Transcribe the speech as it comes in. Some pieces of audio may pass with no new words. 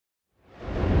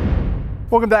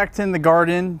Welcome back to In the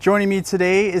Garden. Joining me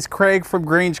today is Craig from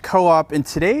Grange Co-op, and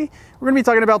today we're going to be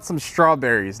talking about some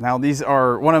strawberries. Now, these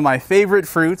are one of my favorite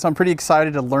fruits. I'm pretty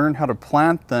excited to learn how to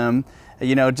plant them.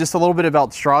 You know, just a little bit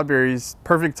about strawberries.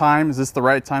 Perfect time. Is this the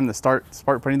right time to start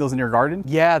putting those in your garden?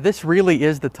 Yeah, this really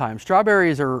is the time.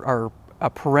 Strawberries are a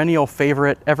perennial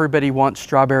favorite. Everybody wants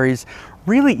strawberries.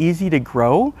 Really easy to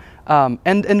grow.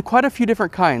 And quite a few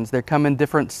different kinds. They come in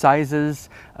different sizes,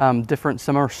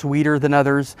 some are sweeter than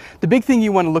others. The big thing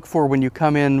you want to look for when you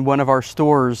come in one of our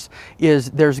stores is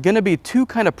there's going to be two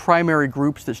kind of primary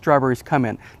groups that strawberries come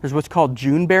in. There's what's called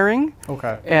June bearing.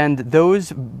 Okay. And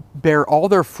those bear all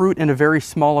their fruit in a very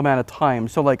small amount of time.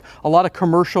 So like a lot of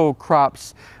commercial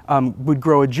crops would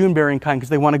grow a June bearing kind because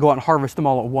they want to go out and harvest them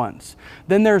all at once.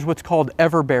 Then there's what's called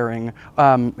ever bearing,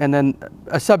 and then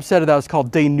a subset of that is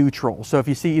called day neutral. So if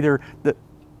you see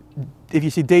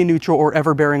day neutral or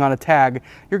ever bearing on a tag,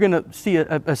 you're going to see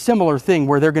a similar thing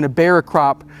where they're going to bear a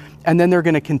crop and then they're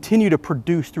going to continue to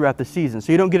produce throughout the season.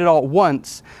 So you don't get it all at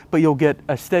once, but you'll get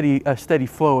a steady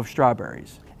flow of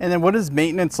strawberries. And then what does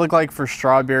maintenance look like for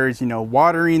strawberries? You know,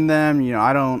 watering them, you know,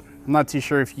 I'm not too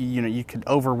sure if you could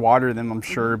overwater them, I'm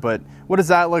sure, but what does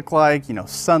that look like? You know,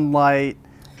 sunlight.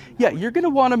 Yeah, you're going to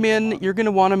want them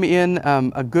in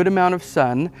a good amount of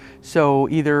sun. So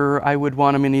I would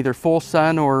want them in either full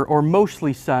sun or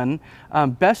mostly sun.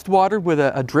 Best watered with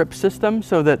a drip system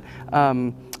so that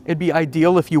it'd be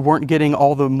ideal if you weren't getting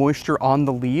all the moisture on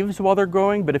the leaves while they're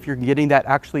growing, but if you're getting that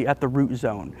actually at the root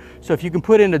zone. So if you can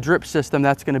put in a drip system,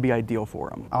 that's going to be ideal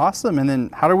for them. Awesome. And then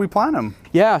how do we plant them?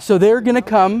 Yeah, so they're going to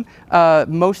come,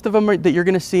 most of them that you're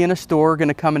going to see in a store are going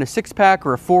to come in a 6-pack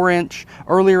or a 4-inch.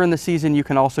 Earlier in the season, you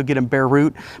can also get them bare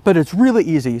root, but it's really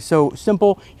easy. So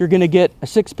simple, you're going to get a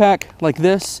 6-pack like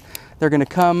this. They're going to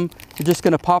come, you're just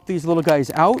going to pop these little guys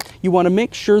out. You want to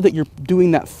make sure that you're doing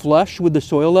that flush with the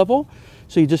soil level.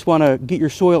 So you just want to get your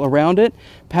soil around it,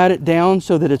 pat it down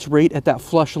so that it's right at that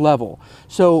flush level.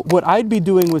 So what I'd be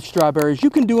doing with strawberries, you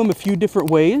can do them a few different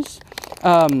ways,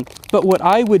 but what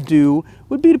I would do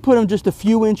would be to put them just a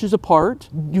few inches apart.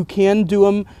 You can do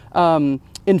them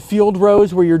in field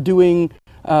rows where you're doing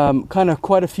kind of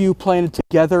quite a few planted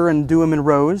together and do them in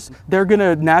rows. They're going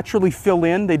to naturally fill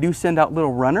in. They do send out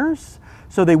little runners.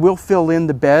 So they will fill in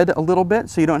the bed a little bit,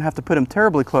 so you don't have to put them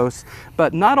terribly close,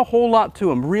 but not a whole lot to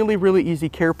them. Really, really easy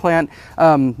care plant.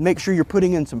 Make sure you're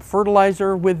putting in some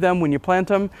fertilizer with them when you plant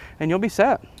them, and you'll be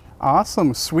set.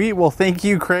 Awesome, sweet. Well, thank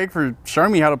you, Craig, for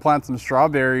showing me how to plant some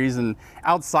strawberries. And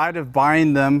outside of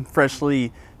buying them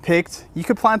freshly picked, you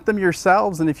could plant them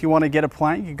yourselves. And if you want to get a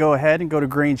plant, you could go ahead and go to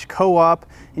Grange Co-op,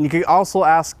 and you could also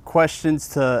ask questions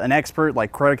to an expert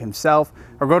like Craig himself,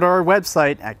 or go to our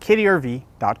website at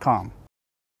KDRV.com.